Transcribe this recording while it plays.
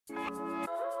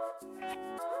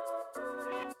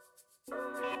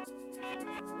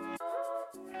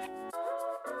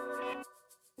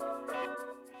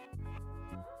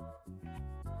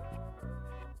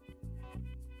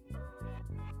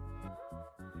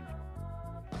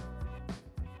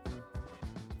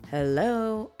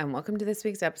Hello, and welcome to this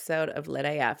week's episode of Lit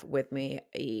AF with me,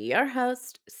 your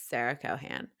host, Sarah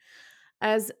Cohan.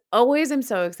 As always, I'm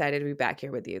so excited to be back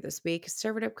here with you this week,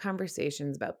 serving up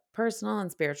conversations about personal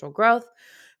and spiritual growth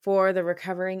for the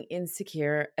recovering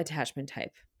insecure attachment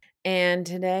type. And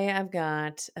today I've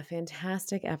got a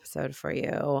fantastic episode for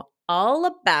you, all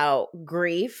about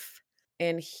grief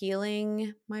and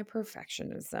healing my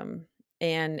perfectionism.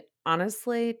 And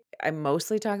honestly, I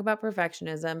mostly talk about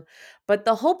perfectionism, but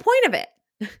the whole point of it,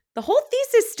 the whole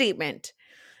thesis statement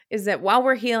is that while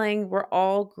we're healing, we're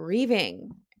all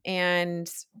grieving. And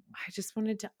I just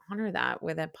wanted to honor that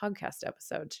with a podcast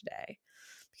episode today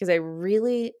because I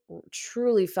really,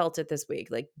 truly felt it this week,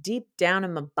 like deep down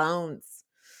in my bones.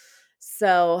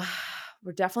 So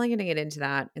we're definitely going to get into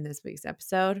that in this week's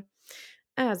episode.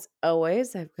 As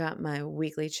always, I've got my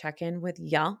weekly check-in with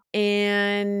y'all.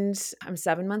 And I'm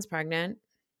 7 months pregnant.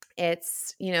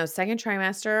 It's, second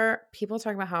trimester. People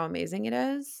talk about how amazing it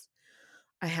is.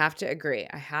 I have to agree.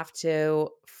 I have to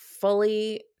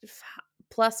fully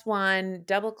 +1,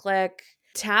 double click,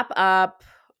 tap up,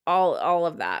 all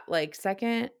of that. Like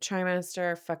second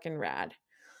trimester, fucking rad.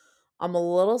 I'm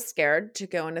a little scared to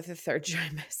go into the third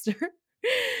trimester.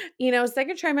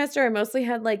 Second trimester, I mostly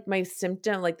had like my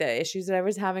symptom, like the issues that I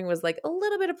was having was like a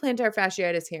little bit of plantar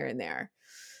fasciitis here and there.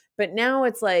 But now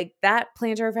it's like that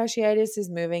plantar fasciitis is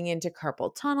moving into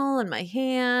carpal tunnel in my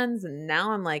hands. And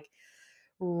now I'm like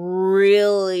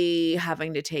really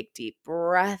having to take deep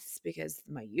breaths because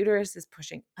my uterus is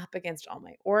pushing up against all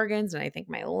my organs. And I think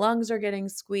my lungs are getting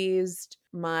squeezed.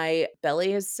 My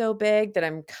belly is so big that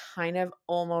I'm kind of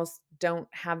almost don't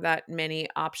have that many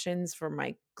options for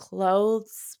my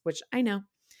clothes, which I know,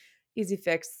 easy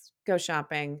fix, go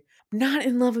shopping. I'm not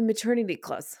in love with maternity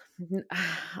clothes.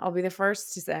 I'll be the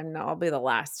first to say, I'll be the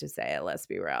last to say it. Let's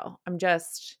be real. I'm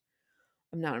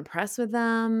not impressed with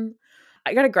them.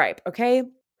 I got a gripe, okay?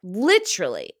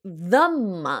 Literally, the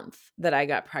month that I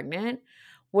got pregnant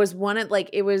was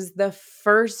it was the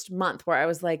first month where I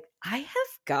was like, I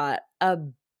have got a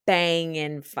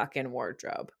banging fucking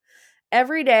wardrobe.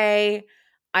 Every day,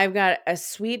 I've got a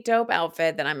sweet, dope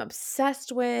outfit that I'm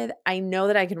obsessed with. I know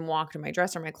that I can walk to my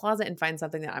dresser or my closet and find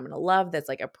something that I'm going to love that's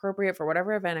like appropriate for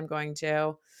whatever event I'm going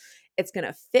to. It's going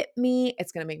to fit me.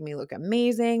 It's going to make me look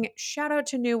amazing. Shout out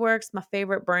to New Works, my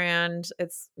favorite brand.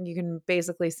 You can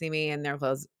basically see me in their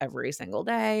clothes every single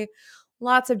day.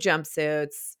 Lots of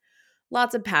jumpsuits,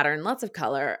 lots of pattern, lots of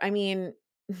color. I mean,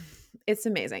 it's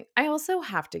amazing. I also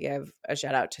have to give a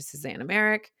shout out to Susanna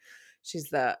Merrick. She's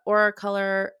the Aura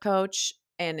Color coach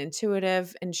and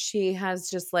intuitive. And she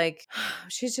has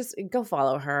go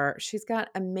follow her. She's got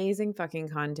amazing fucking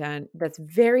content that's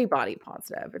very body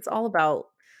positive. It's all about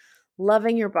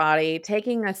loving your body,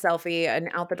 taking a selfie, an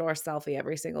out the door selfie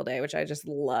every single day, which I just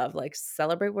love. Like,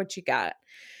 celebrate what you got.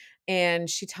 And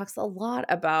she talks a lot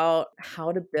about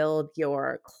how to build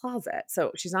your closet.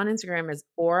 So she's on Instagram as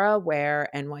Aura Wear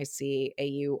NYC,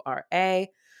 AuraWear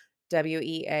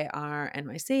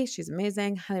NYC. She's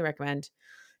amazing. Highly recommend.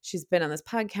 She's been on this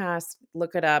podcast.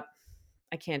 Look it up.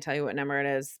 I can't tell you what number it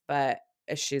is, but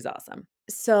she's awesome.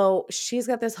 So she's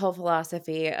got this whole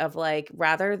philosophy of like,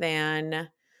 rather than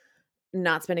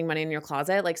not spending money in your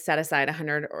closet, like set aside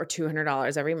 $100 or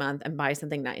 $200 every month and buy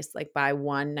something nice, like buy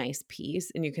one nice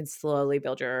piece and you can slowly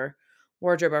build your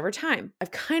wardrobe over time.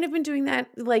 I've kind of been doing that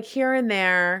like here and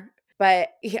there, but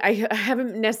I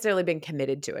haven't necessarily been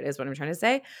committed to it is what I'm trying to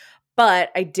say. But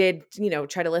I did,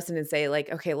 try to listen and say like,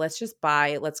 okay, let's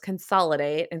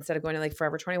consolidate instead of going to like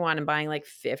Forever 21 and buying like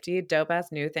 50 dope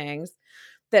ass new things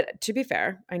that, to be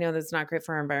fair, I know that's not great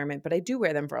for our environment, but I do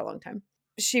wear them for a long time.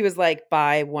 She was like,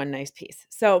 buy one nice piece.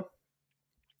 So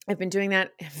I've been doing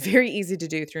that. Very easy to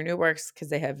do through New Works because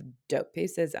they have dope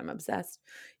pieces. I'm obsessed.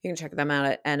 You can check them out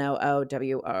at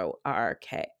NOOWORKS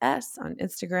on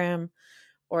Instagram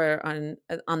or on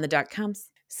the .coms.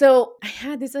 So I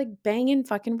had this like banging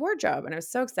fucking wardrobe and I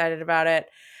was so excited about it.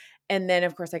 And then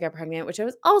of course I got pregnant, which I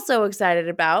was also excited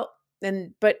about,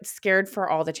 but scared for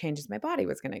all the changes my body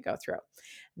was going to go through.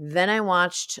 Then I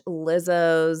watched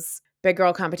Lizzo's Big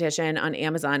Girl Competition on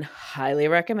Amazon. Highly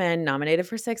recommend. Nominated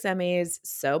for 6 Emmys.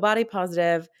 So body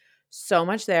positive. So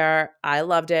much there. I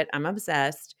loved it. I'm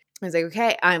obsessed. I was like,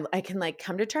 okay, I can like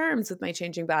come to terms with my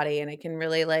changing body and I can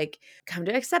really like come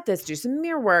to accept this, do some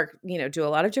mirror work, do a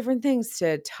lot of different things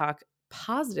to talk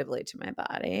positively to my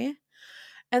body.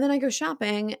 And then I go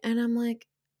shopping and I'm like,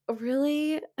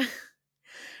 really?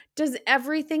 Does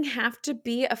everything have to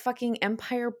be a fucking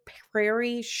Empire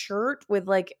Prairie shirt with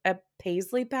like a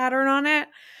paisley pattern on it?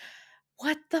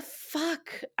 What the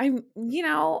fuck? I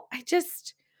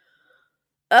just,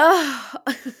 ugh.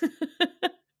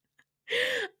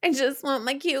 I just want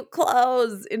my cute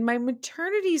clothes in my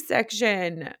maternity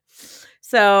section.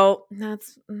 So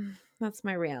that's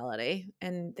my reality.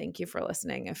 And thank you for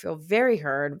listening. I feel very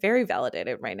heard, very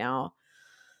validated right now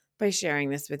by sharing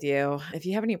this with you. If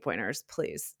you have any pointers,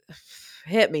 please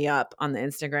hit me up on the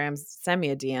Instagrams, send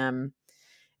me a DM.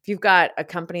 If you've got a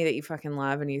company that you fucking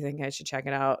love and you think I should check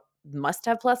it out, must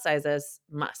have plus sizes.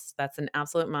 Must. That's an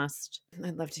absolute must.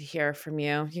 I'd love to hear from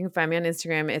you. You can find me on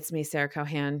Instagram. It's me, Sarah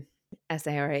Cohan,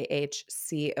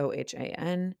 SarahCohan.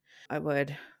 I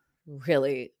would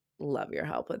really love your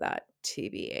help with that,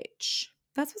 TBH.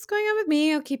 That's what's going on with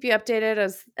me. I'll keep you updated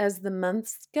as the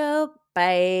months go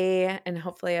by, and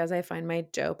hopefully as I find my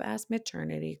dope ass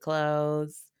maternity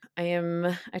clothes.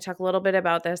 I talk a little bit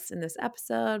about this in this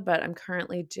episode, but I'm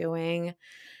currently doing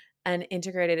an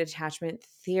integrated attachment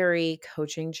theory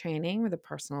coaching training with a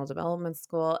personal development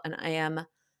school, and I am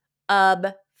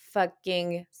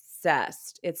fucking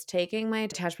obsessed. It's taking my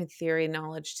attachment theory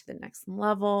knowledge to the next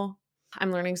level.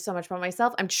 I'm learning so much about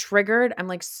myself. I'm triggered. I'm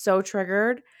like so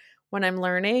triggered when I'm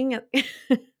learning,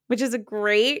 which is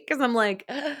great because I'm like,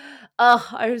 oh,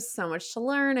 I have so much to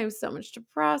learn. I have so much to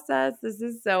process. This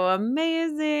is so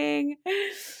amazing.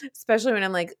 Especially when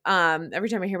I'm like, every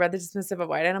time I hear about the dismissive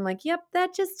avoidant, I'm like, yep,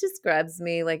 that just describes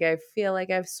me. Like, I feel like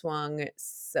I've swung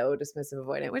so dismissive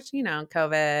avoidant, which,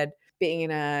 COVID, being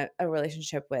in a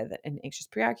relationship with an anxious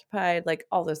preoccupied, like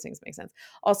all those things make sense.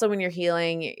 Also, when you're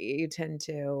healing, you tend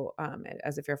to,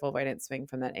 as a fearful avoidant, swing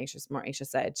from that more anxious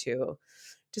side to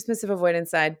dismissive avoidance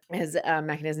side as a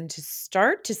mechanism to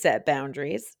start to set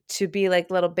boundaries, to be like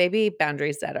little baby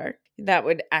boundary setter. That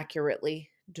would accurately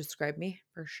describe me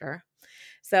for sure.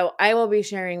 So I will be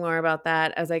sharing more about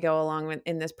that as I go along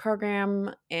in this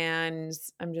program. And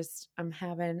I'm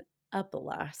having a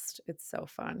blast. It's so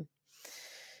fun.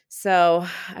 So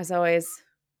as always,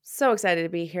 so excited to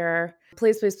be here.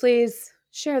 Please, please, please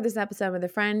share this episode with a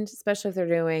friend, especially if they're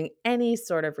doing any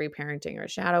sort of reparenting or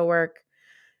shadow work.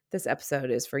 This episode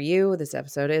is for you. This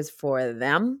episode is for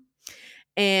them.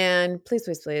 And please,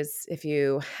 please, please, if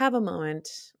you have a moment,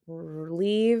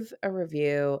 leave a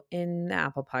review in the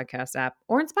Apple Podcast app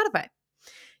or in Spotify.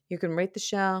 You can rate the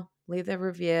show, leave the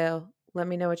review, let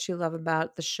me know what you love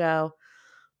about the show.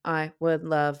 I would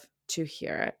love to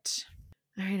hear it.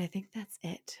 All right, I think that's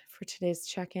it for today's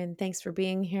check-in. Thanks for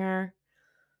being here.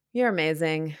 You're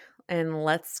amazing. And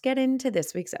let's get into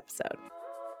this week's episode.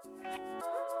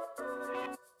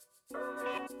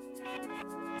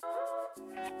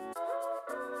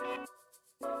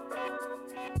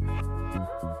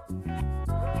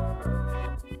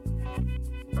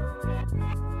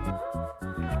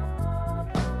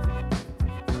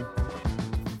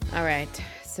 All right,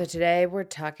 so today we're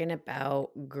talking about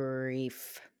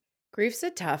grief. Grief's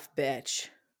a tough bitch.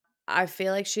 I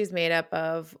feel like she's made up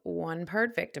of 1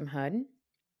 part victimhood,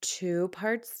 2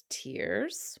 parts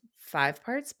tears, 5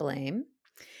 parts blame,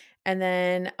 and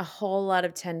then a whole lot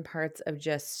of 10 parts of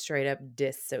just straight up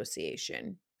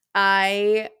dissociation.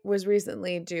 I was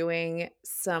recently doing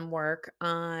some work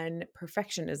on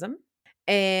perfectionism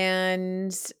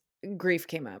and grief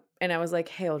came up. And I was like,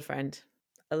 hey, old friend,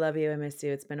 I love you. I miss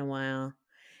you. It's been a while.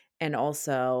 And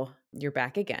also, you're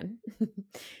back again.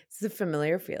 It's a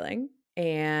familiar feeling.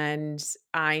 And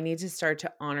I need to start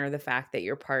to honor the fact that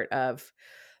you're part of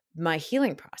my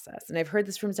healing process. And I've heard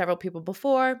this from several people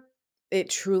before. It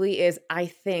truly is, I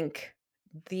think,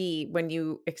 when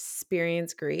you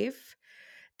experience grief,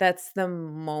 that's the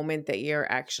moment that you're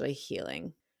actually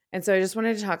healing. And so I just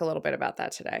wanted to talk a little bit about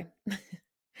that today.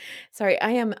 Sorry,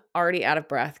 I am already out of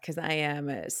breath because I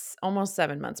am almost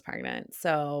 7 months pregnant.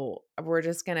 So we're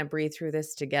just going to breathe through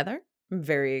this together. I'm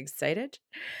very excited.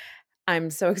 I'm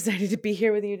so excited to be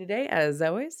here with you today, as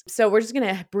always. So we're just going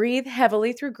to breathe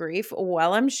heavily through grief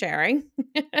while I'm sharing.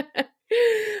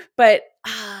 But,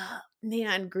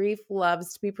 man, grief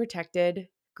loves to be protected.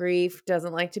 Grief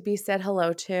doesn't like to be said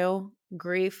hello to.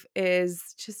 Grief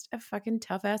is just a fucking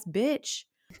tough ass bitch.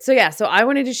 So I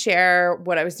wanted to share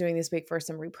what I was doing this week for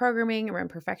some reprogramming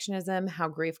around perfectionism, how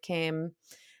grief came,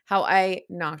 how I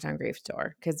knocked on grief's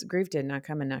door, because grief did not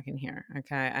come and knock in here.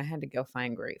 Okay. I had to go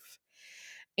find grief.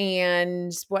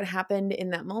 And what happened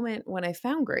in that moment when I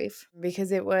found grief,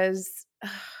 because it was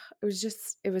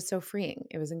it was so freeing.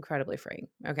 It was incredibly freeing.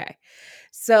 Okay.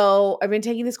 So I've been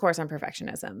taking this course on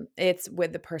perfectionism. It's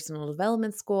with the Personal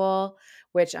Development School,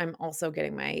 which I'm also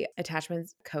getting my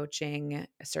attachment coaching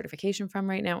certification from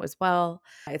right now as well.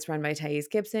 It's run by Thais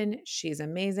Gibson. She's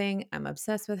amazing. I'm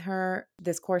obsessed with her.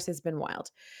 This course has been wild.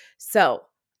 So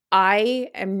I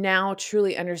am now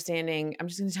truly understanding. I'm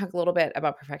just going to talk a little bit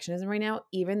about perfectionism right now,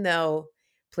 even though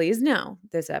please know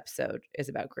this episode is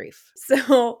about grief.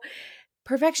 So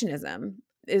perfectionism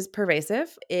is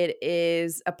pervasive. It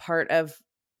is a part of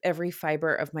every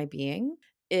fiber of my being.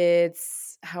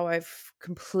 It's how I've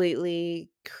completely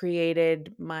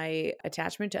created my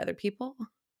attachment to other people.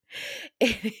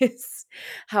 It is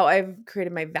how I've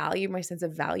created my value, my sense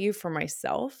of value for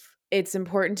myself. It's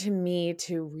important to me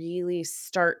to really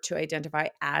start to identify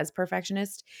as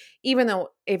perfectionist, even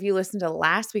though if you listen to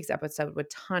last week's episode with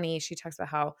Tani, she talks about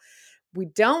how we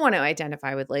don't want to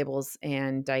identify with labels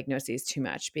and diagnoses too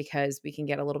much because we can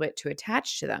get a little bit too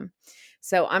attached to them.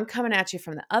 So I'm coming at you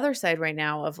from the other side right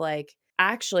now of like,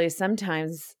 actually,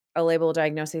 sometimes a label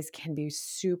diagnosis can be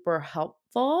super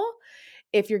helpful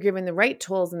if you're given the right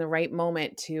tools in the right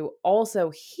moment to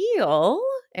also heal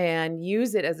and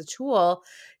use it as a tool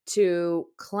to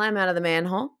climb out of the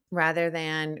manhole rather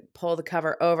than pull the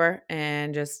cover over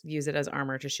and just use it as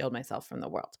armor to shield myself from the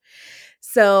world.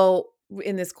 So,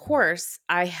 in this course,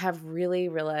 I have really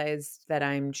realized that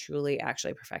I'm truly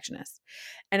actually a perfectionist.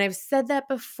 And I've said that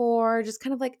before, just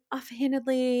kind of like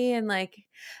offhandedly and like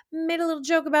made a little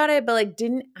joke about it, but like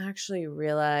didn't actually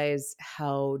realize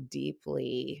how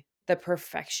deeply the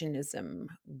perfectionism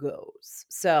goes.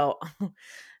 So, I'm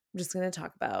just going to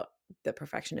talk about the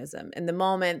perfectionism. And the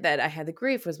moment that I had the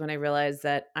grief was when I realized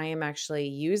that I am actually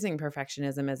using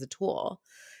perfectionism as a tool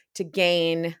to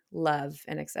gain love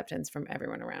and acceptance from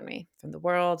everyone around me, from the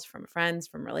world, from friends,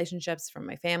 from relationships, from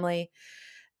my family,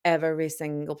 every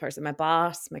single person, my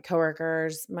boss, my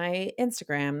coworkers, my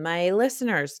Instagram, my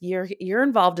listeners. You're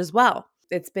involved as well.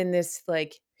 It's been this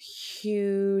like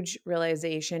huge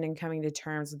realization and coming to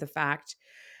terms with the fact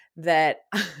that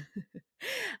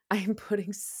I'm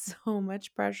putting so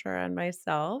much pressure on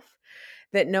myself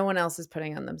that no one else is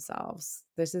putting on themselves.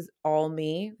 This is all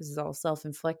me. This is all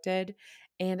self-inflicted,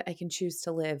 and I can choose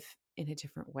to live in a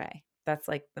different way. That's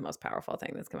like the most powerful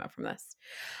thing that's come out from this.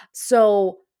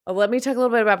 So, let me talk a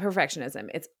little bit about perfectionism.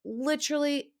 It's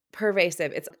literally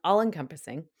pervasive. It's all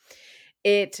encompassing.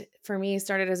 It, for me,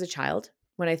 started as a child.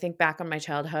 When I think back on my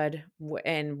childhood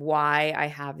and why I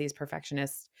have these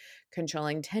perfectionist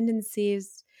controlling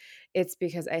tendencies, it's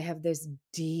because I have this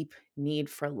deep need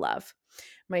for love.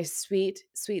 My sweet,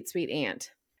 sweet, sweet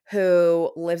aunt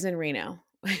who lives in Reno,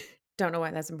 don't know why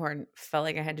that's important, felt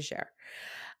like I had to share,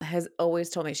 has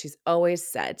always told me, she's always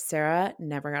said, Sarah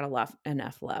never got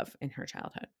enough love in her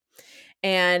childhood.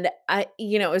 And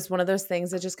it was one of those things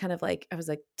that just kind of like, I was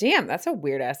like, damn, that's a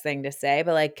weird ass thing to say,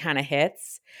 but like kind of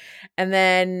hits. And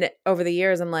then over the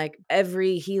years, I'm like,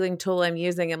 every healing tool I'm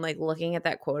using, I'm like looking at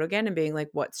that quote again and being like,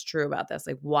 what's true about this?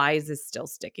 Like, why is this still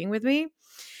sticking with me?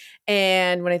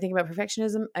 And when I think about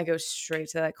perfectionism, I go straight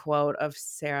to that quote of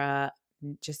Sarah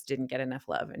just didn't get enough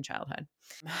love in childhood.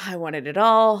 I wanted it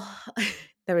all.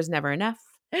 There was never enough.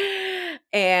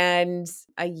 And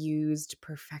I used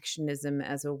perfectionism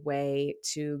as a way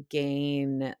to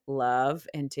gain love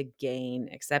and to gain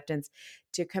acceptance,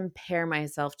 to compare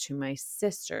myself to my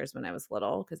sisters when I was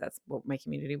little, because that's what my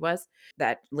community was.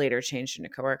 That later changed into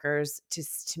coworkers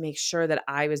to make sure that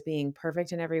I was being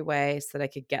perfect in every way so that I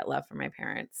could get love from my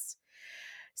parents.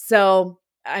 So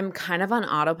I'm kind of on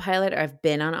autopilot. I've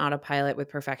been on autopilot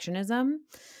with perfectionism.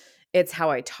 It's how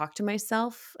I talk to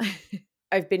myself.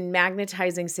 I've been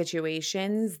magnetizing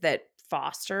situations that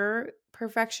foster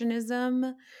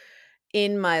perfectionism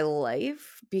in my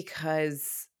life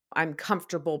because I'm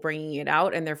comfortable bringing it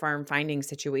out, and therefore I'm finding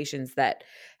situations that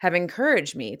have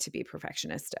encouraged me to be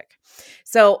perfectionistic.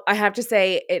 So I have to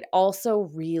say, it also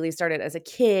really started as a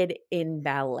kid in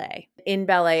ballet. In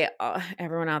ballet,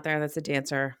 everyone out there that's a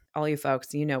dancer, all you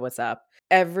folks, you know what's up.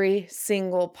 Every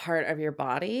single part of your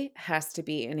body has to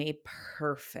be in a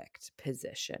perfect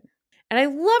position. And I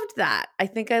loved that. I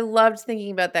think I loved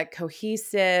thinking about that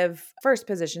cohesive first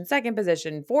position, second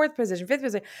position, fourth position, fifth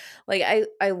position. Like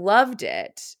I loved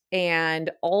it.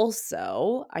 And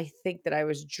also, I think that I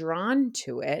was drawn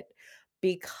to it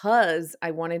because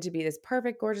I wanted to be this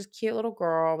perfect, gorgeous, cute little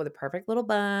girl with a perfect little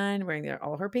bun, wearing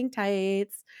all her pink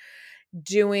tights,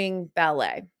 doing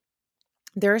ballet.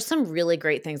 There are some really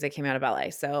great things that came out of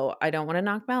ballet. So I don't want to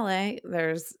knock ballet.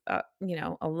 There's, a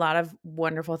lot of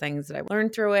wonderful things that I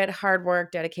learned through it: hard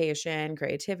work, dedication,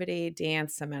 creativity,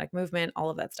 dance, somatic movement, all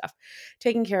of that stuff.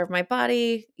 Taking care of my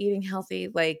body, eating healthy.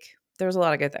 Like there's a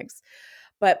lot of good things.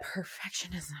 But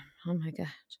perfectionism, oh my god,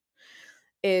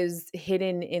 is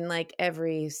hidden in like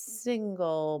every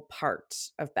single part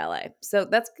of ballet. So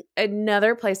that's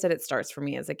another place that it starts for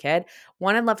me as a kid.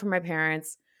 Wanted love from my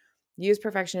parents, used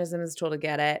perfectionism as a tool to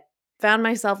get it. Found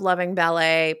myself loving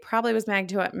ballet, probably was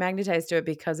magnetized to it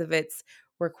because of its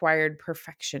required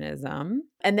perfectionism.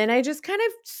 And then I just kind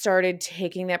of started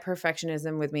taking that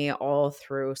perfectionism with me all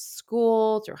through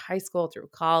school, through high school, through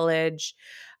college.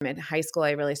 In high school,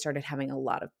 I really started having a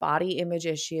lot of body image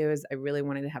issues. I really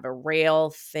wanted to have a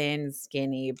rail, thin,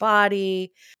 skinny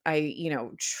body. I,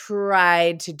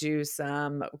 tried to do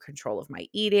some control of my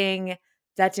eating.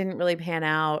 That didn't really pan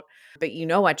out, but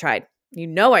I tried.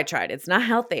 I tried. It's not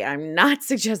healthy. I'm not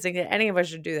suggesting that any of us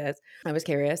should do this. I was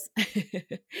curious.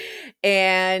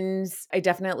 And I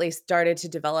definitely started to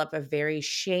develop a very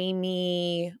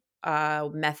shamey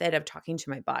method of talking to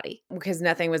my body because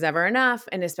nothing was ever enough.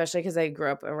 And especially because I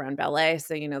grew up around ballet.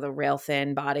 So, the rail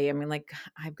thin body. I mean, like,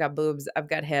 I've got boobs, I've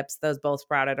got hips. Those both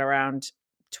sprouted around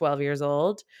 12 years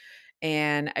old.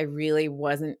 And I really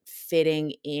wasn't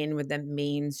fitting in with the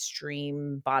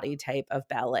mainstream body type of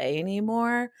ballet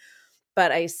anymore.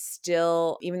 But I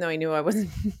still, even though I knew I wasn't,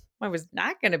 I was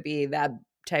not going to be that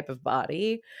type of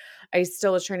body, I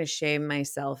still was trying to shame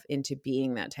myself into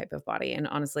being that type of body. And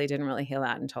honestly, I didn't really heal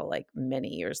that until like many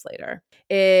years later.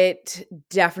 It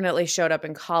definitely showed up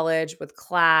in college with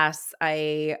class.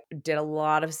 I did a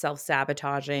lot of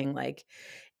self-sabotaging, like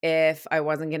if I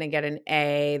wasn't going to get an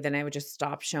A, then I would just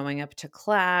stop showing up to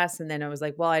class. And then I was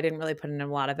like, well, I didn't really put in a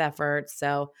lot of effort.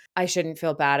 So I shouldn't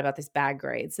feel bad about these bad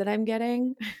grades that I'm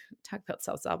getting. Talk about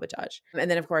self-sabotage. And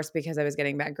then, of course, because I was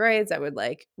getting bad grades, I would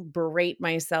like berate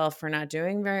myself for not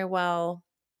doing very well.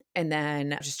 And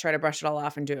then just try to brush it all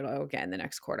off and do it all again the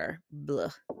next quarter.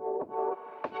 Blah.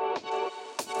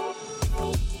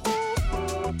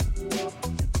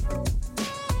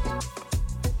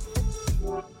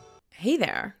 Hey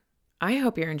there. I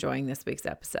hope you're enjoying this week's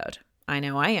episode. I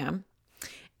know I am.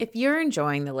 If you're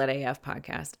enjoying the Lit AF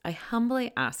podcast, I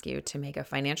humbly ask you to make a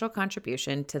financial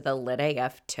contribution to the Lit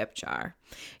AF tip jar.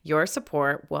 Your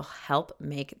support will help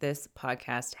make this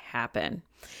podcast happen.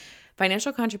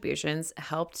 Financial contributions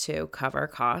help to cover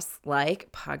costs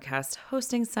like podcast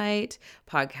hosting site,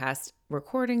 podcast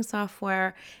recording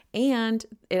software, and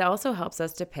it also helps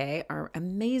us to pay our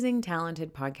amazing,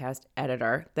 talented podcast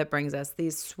editor that brings us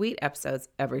these sweet episodes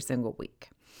every single week.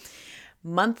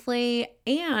 Monthly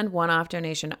and one-off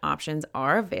donation options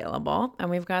are available, and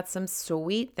we've got some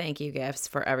sweet thank you gifts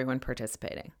for everyone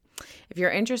participating. If you're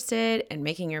interested in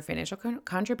making your financial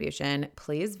contribution,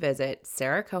 please visit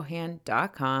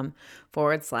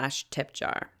sarahcohan.com/tip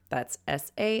jar. That's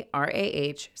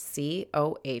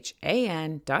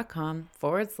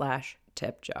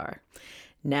sarahcohan.com/tip jar.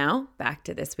 Now, back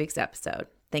to this week's episode.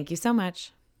 Thank you so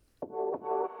much.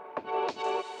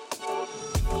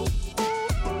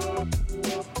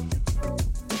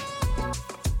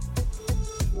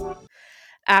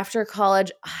 After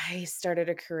college, I started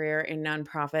a career in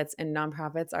nonprofits, and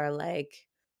nonprofits are like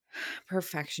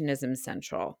perfectionism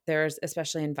central.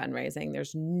 Especially in fundraising,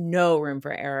 there's no room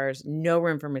for errors, no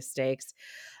room for mistakes.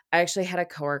 I actually had a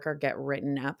coworker get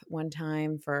written up one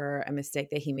time for a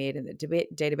mistake that he made in the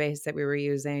database that we were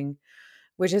using,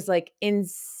 which is like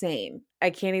insane. I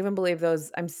can't even believe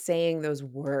I'm saying those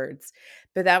words,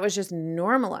 but that was just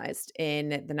normalized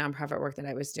in the nonprofit work that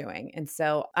I was doing. And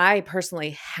so I personally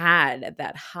had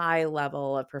that high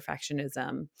level of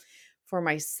perfectionism for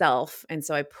myself. And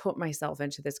so I put myself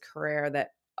into this career that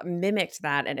mimicked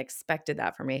that and expected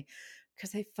that for me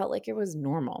because I felt like it was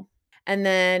normal. And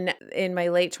then in my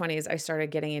late 20s, I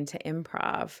started getting into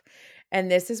improv.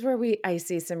 And this is where I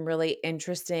see some really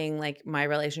interesting, like my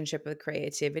relationship with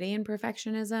creativity and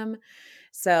perfectionism.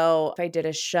 So if I did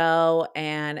a show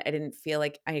and I didn't feel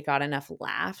like I got enough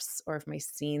laughs, or if my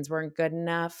scenes weren't good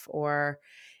enough, or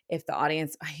if the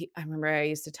audience, I remember I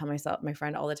used to tell my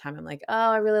friend all the time, I'm like,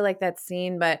 oh, I really like that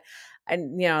scene, but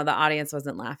the audience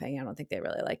wasn't laughing. I don't think they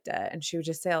really liked it. And she would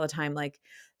just say all the time, like,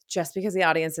 just because the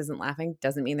audience isn't laughing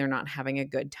doesn't mean they're not having a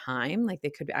good time. Like they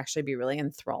could actually be really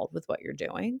enthralled with what you're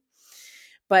doing.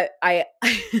 But I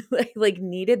like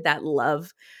needed that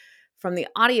love from the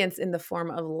audience in the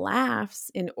form of laughs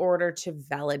in order to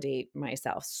validate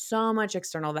myself. So much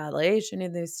external validation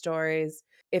in these stories.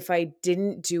 If I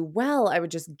didn't do well, I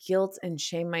would just guilt and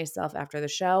shame myself after the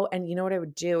show. And you know what I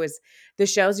would do is the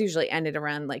shows usually ended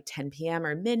around like 10 p.m.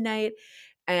 or midnight.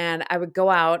 And I would go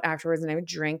out afterwards and I would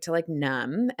drink to like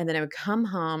numb. And then I would come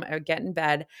home, I would get in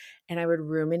bed and I would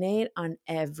ruminate on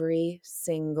every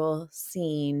single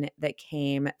scene that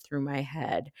came through my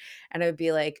head. And I would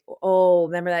be like, oh,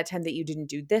 remember that time that you didn't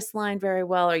do this line very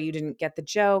well, or you didn't get the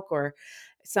joke, or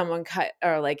someone cut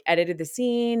or like edited the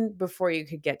scene before you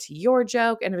could get to your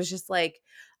joke. And it was just like,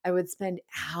 I would spend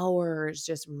hours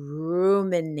just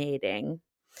ruminating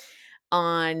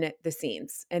on the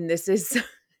scenes. And this is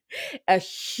a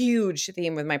huge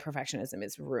theme with my perfectionism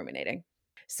is ruminating.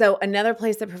 So another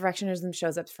place that perfectionism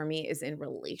shows up for me is in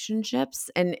relationships.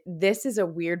 And this is a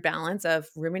weird balance of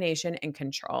rumination and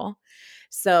control.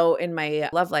 So in my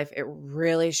love life, it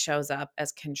really shows up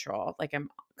as control. Like I'm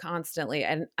constantly,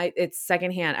 and it's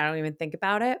secondhand. I don't even think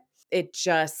about it. It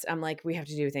just, I'm like, we have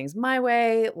to do things my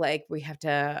way. Like we have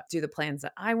to do the plans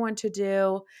that I want to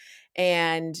do.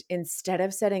 And instead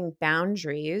of setting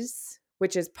boundaries,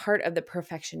 which is part of the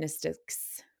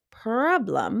perfectionistic's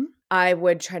problem, I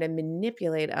would try to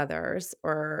manipulate others,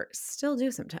 or still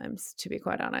do sometimes, to be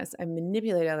quite honest. I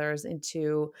manipulate others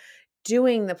into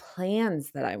doing the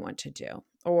plans that I want to do,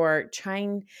 or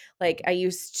trying, like I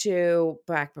used to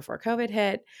back before COVID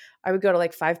hit, I would go to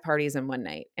like 5 parties in one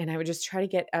night and I would just try to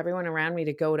get everyone around me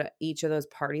to go to each of those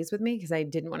parties with me because I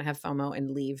didn't want to have FOMO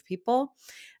and leave people.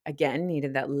 Again,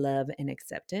 needed that love and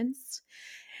acceptance.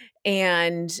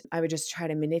 And I would just try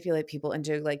to manipulate people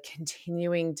into like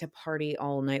continuing to party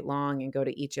all night long and go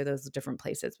to each of those different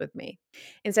places with me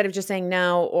instead of just saying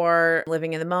no or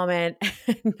living in the moment,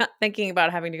 not thinking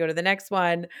about having to go to the next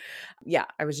one. Yeah,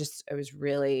 I was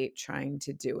really trying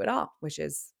to do it all, which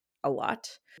is a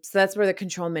lot. So that's where the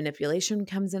control manipulation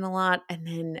comes in a lot. And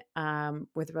then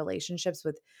with relationships,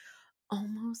 with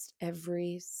almost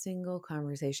every single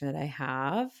conversation that I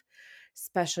have,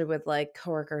 especially with like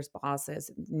coworkers, bosses,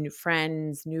 new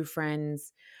friends,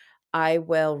 I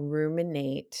will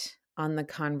ruminate on the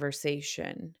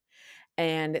conversation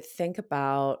and think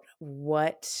about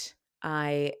what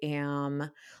I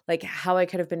am, like how I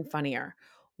could have been funnier.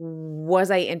 Was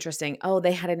I interesting? Oh,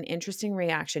 they had an interesting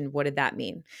reaction. What did that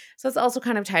mean? So it's also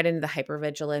kind of tied into the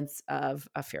hypervigilance of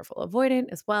a fearful avoidant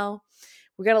as well.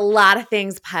 We got a lot of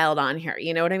things piled on here,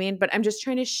 you know what I mean? But I'm just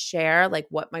trying to share like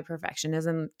what my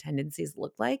perfectionism tendencies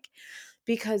look like,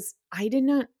 because I did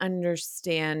not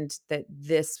understand that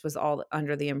this was all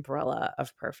under the umbrella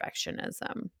of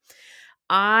perfectionism.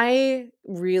 I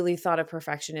really thought of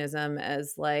perfectionism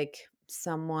as like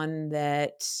someone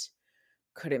that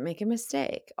couldn't make a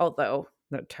mistake, although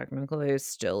that technically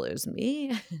still is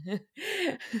me.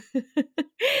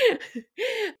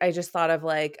 I just thought of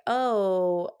like,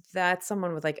 oh, that's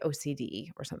someone with like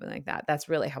OCD or something like that. That's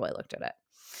really how I looked at it.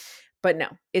 But no,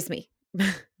 it's me.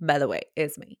 By the way,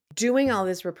 it's me. Doing all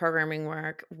this reprogramming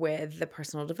work with the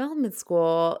personal development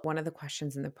school, one of the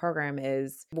questions in the program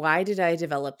is, why did I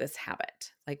develop this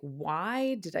habit? Like,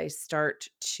 why did I start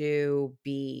to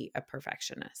be a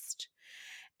perfectionist?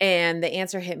 And the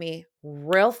answer hit me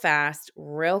real fast,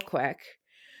 real quick.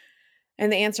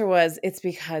 And the answer was, it's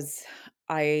because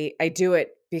I do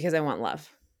it because I want love,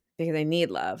 because I need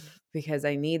love, because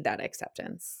I need that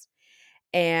acceptance.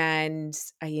 And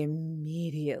I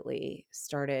immediately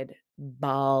started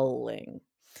bawling.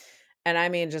 And I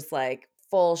mean, just like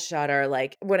full shudder.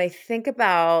 Like when I think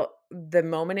about the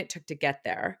moment it took to get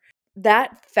there,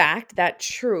 that fact, that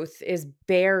truth is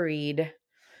buried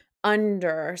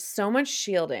under so much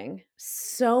shielding,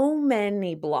 so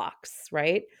many blocks,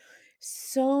 right?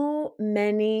 So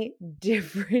many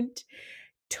different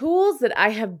tools that I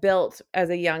have built as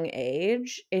a young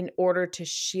age in order to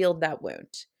shield that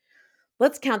wound.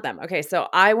 Let's count them. Okay, so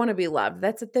I want to be loved.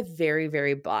 That's at the very,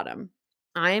 very bottom.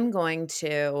 I am going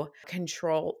to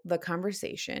control the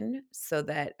conversation so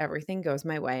that everything goes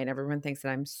my way and everyone thinks that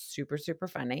I'm super, super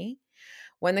funny.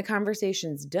 When the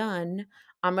conversation's done,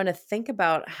 I'm going to think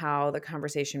about how the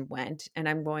conversation went and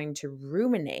I'm going to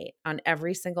ruminate on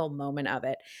every single moment of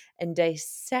it and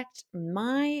dissect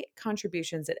my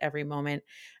contributions at every moment,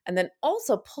 and then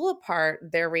also pull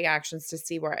apart their reactions to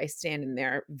see where I stand in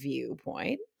their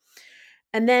viewpoint.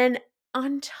 And then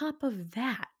on top of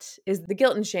that is the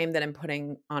guilt and shame that I'm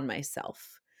putting on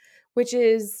myself, which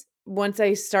is once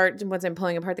I'm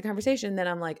pulling apart the conversation, then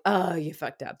I'm like, oh, you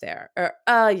fucked up there, or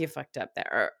oh, you fucked up there,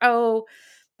 or oh,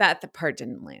 that the part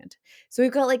didn't land. So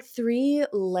we've got like 3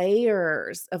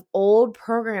 layers of old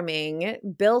programming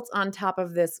built on top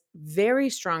of this very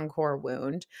strong core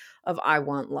wound of I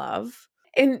want love.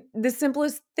 And the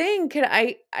simplest thing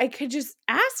I could just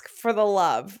ask for the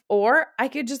love, or I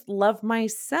could just love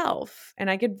myself and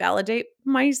I could validate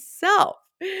myself.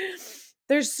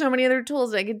 There's so many other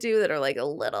tools I could do that are like a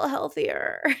little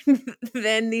healthier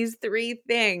than these 3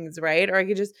 things, right? Or I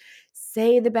could just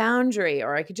say the boundary,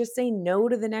 or I could just say no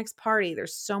to the next party.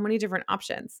 There's so many different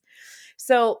options.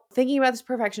 So thinking about this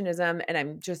perfectionism, and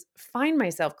I'm just find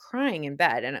myself crying in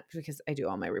bed, and because I do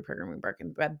all my reprogramming work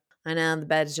in bed. I know the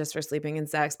bed's just for sleeping and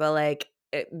sex, but like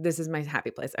this is my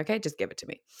happy place. Okay, just give it to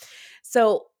me.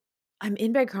 So I'm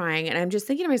in bed crying, and I'm just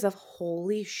thinking to myself,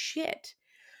 "Holy shit!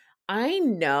 I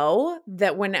know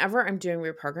that whenever I'm doing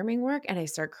reprogramming work and I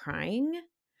start crying,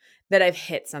 that I've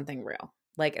hit something real."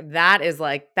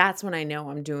 That's when I know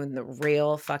I'm doing the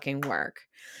real fucking work.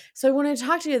 So I want to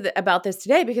talk to you about this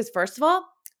today because first of all,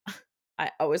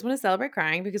 I always want to celebrate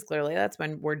crying because clearly that's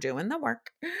when we're doing the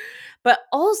work. But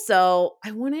also,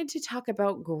 I wanted to talk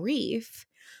about grief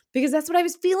because that's what I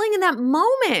was feeling in that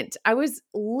moment. I was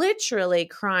literally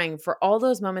crying for all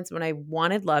those moments when I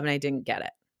wanted love and I didn't get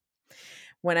it.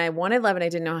 When I wanted love and I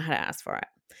didn't know how to ask for it.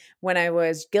 When I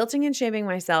was guilting and shaming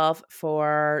myself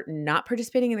for not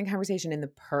participating in the conversation in the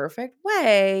perfect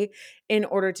way in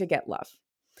order to get love.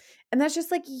 And that's just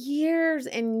like years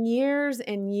and years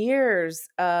and years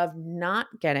of not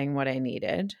getting what I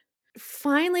needed.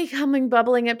 Finally coming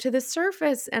bubbling up to the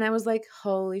surface. And I was like,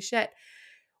 holy shit.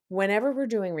 Whenever we're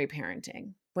doing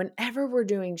reparenting, whenever we're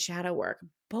doing shadow work,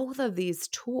 both of these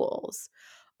tools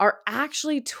are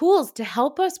actually tools to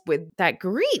help us with that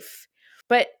grief.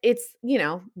 But it's,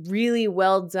 really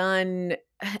well done,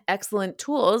 excellent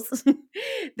tools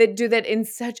that do that in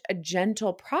such a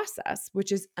gentle process,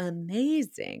 which is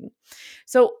amazing.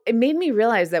 So it made me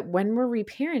realize that when we're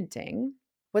reparenting,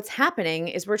 what's happening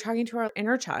is we're talking to our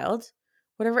inner child,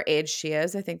 whatever age she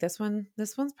is. I think this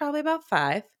one's probably about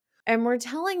 5. And we're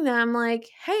telling them like,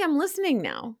 "Hey, I'm listening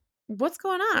now. What's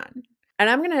going on?" And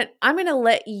I'm going to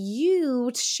let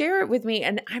you share it with me,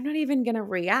 and I'm not even going to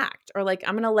react, or like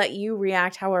I'm going to let you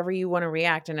react however you want to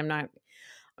react, and I'm not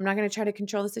going to try to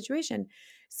control the situation.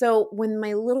 So when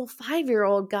my little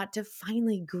 5-year-old got to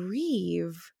finally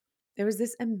grieve, there was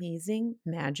this amazing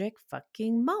magic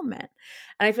fucking moment.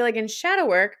 And I feel like in shadow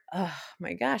work, oh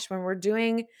my gosh, when we're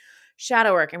doing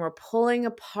shadow work and we're pulling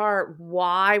apart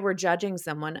why we're judging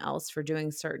someone else for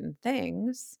doing certain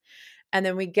things, and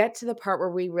then we get to the part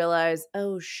where we realize,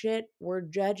 oh shit, we're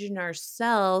judging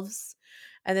ourselves.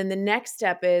 And then the next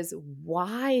step is,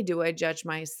 why do I judge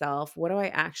myself? What do I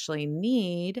actually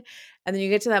need? And then you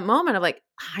get to that moment of like,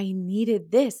 I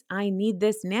needed this. I need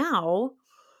this now.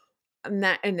 And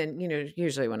then,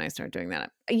 usually when I start doing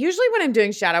that, usually when I'm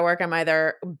doing shadow work, I'm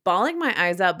either bawling my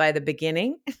eyes out by the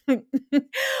beginning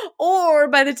or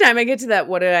by the time I get to that,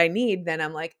 what did I need? Then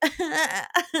I'm like,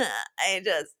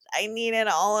 I needed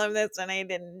all of this and I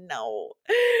didn't know,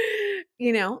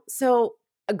 So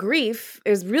a grief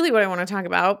is really what I want to talk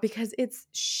about because it's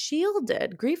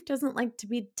shielded. Grief doesn't like to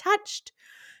be touched.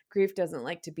 Grief doesn't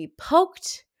like to be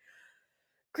poked.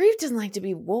 Grief doesn't like to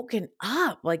be woken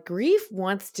up. Like grief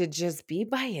wants to just be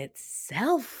by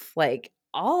itself, like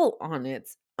all on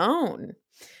its own.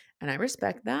 And I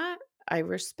respect that. I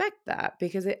respect that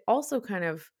because it also kind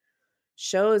of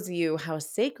shows you how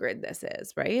sacred this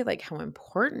is, right? Like how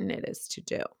important it is to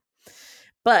do.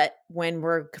 But when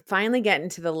we're finally getting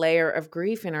to the layer of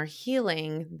grief in our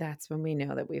healing, that's when we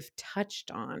know that we've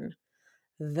touched on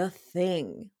the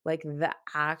thing, like the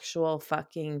actual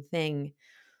fucking thing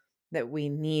that we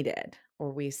needed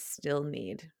or we still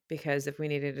need. Because if we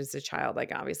needed it as a child,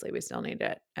 like obviously we still need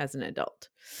it as an adult.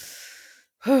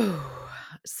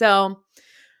 So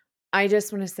I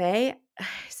just want to say, I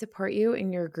support you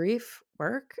in your grief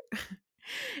work.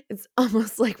 It's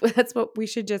almost like that's what we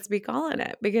should just be calling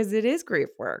it because it is grief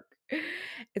work.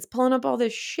 It's pulling up all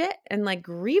this shit and like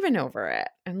grieving over it.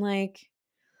 And like,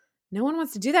 no one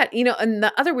wants to do that. And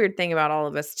the other weird thing about all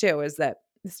of us too is that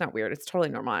it's not weird. It's totally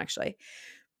normal actually.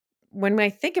 When I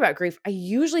think about grief, I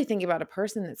usually think about a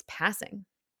person that's passing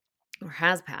or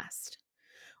has passed,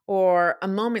 or a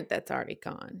moment that's already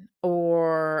gone,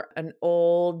 or an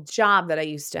old job that I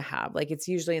used to have. Like it's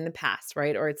usually in the past,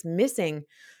 right? Or it's missing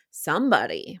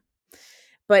somebody.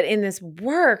 But in this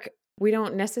work, we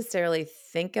don't necessarily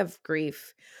think of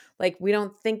grief. Like we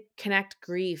don't connect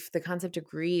grief, the concept of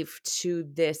grief to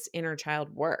this inner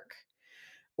child work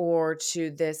or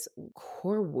to this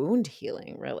core wound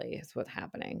healing, really, is what's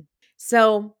happening.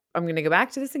 So I'm going to go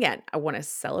back to this again. I want to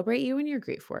celebrate you in your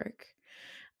grief work.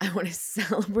 I want to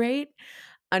celebrate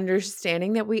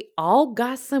understanding that we all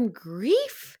got some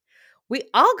grief. We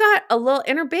all got a little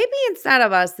inner baby inside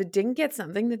of us that didn't get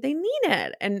something that they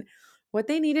needed. And what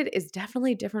they needed is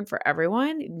definitely different for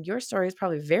everyone. Your story is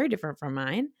probably very different from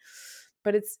mine,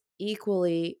 but it's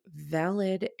equally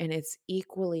valid and it's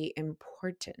equally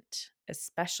important,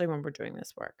 especially when we're doing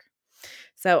this work.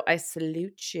 So I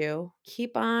salute you.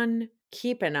 Keep on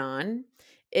keeping on.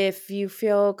 If you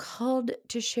feel called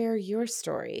to share your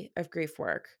story of grief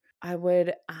work, I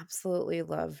would absolutely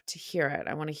love to hear it.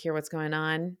 I want to hear what's going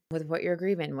on with what you're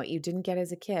grieving, what you didn't get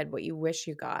as a kid, what you wish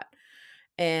you got.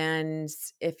 And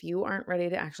if you aren't ready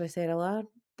to actually say it aloud,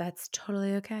 that's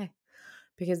totally okay.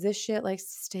 Because this shit likes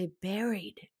to stay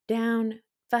buried down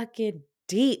fucking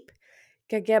deep.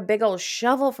 Gotta get a big old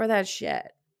shovel for that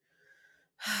shit.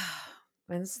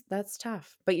 And that's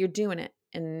tough, but you're doing it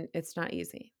and it's not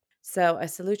easy. So I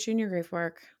salute you in your grief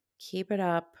work. Keep it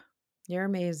up. You're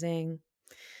amazing.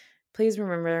 Please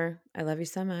remember, I love you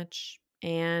so much.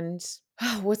 And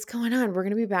what's going on? We're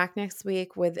going to be back next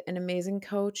week with an amazing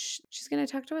coach. She's going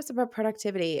to talk to us about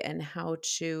productivity and how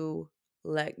to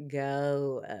let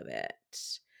go of it.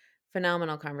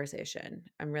 Phenomenal conversation.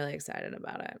 I'm really excited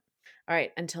about it. All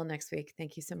right. Until next week,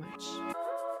 thank you so much.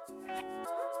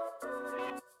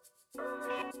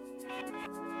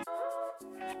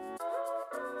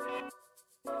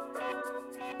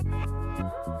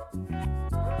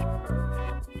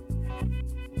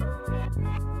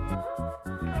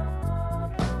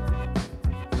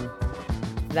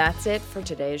 That's it for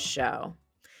today's show.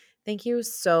 Thank you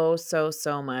so, so,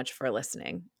 so much for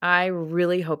listening. I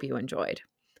really hope you enjoyed.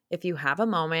 If you have a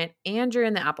moment and you're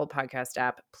in the Apple Podcast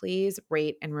app, please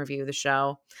rate and review the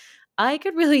show. I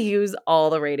could really use all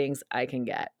the ratings I can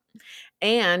get.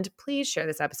 And please share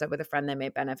this episode with a friend that may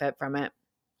benefit from it.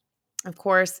 Of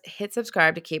course, hit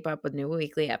subscribe to keep up with new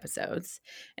weekly episodes.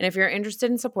 And if you're interested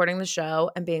in supporting the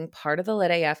show and being part of the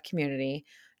Lit AF community,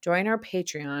 join our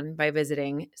Patreon by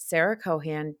visiting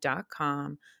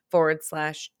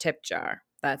sarahcohan.com/tip jar.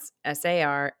 That's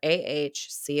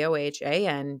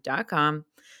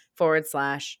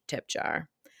SARAHCOHAN.com/tip jar.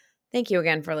 Thank you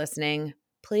again for listening.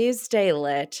 Please stay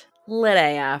lit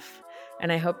AF,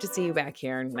 and I hope to see you back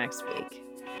here next week.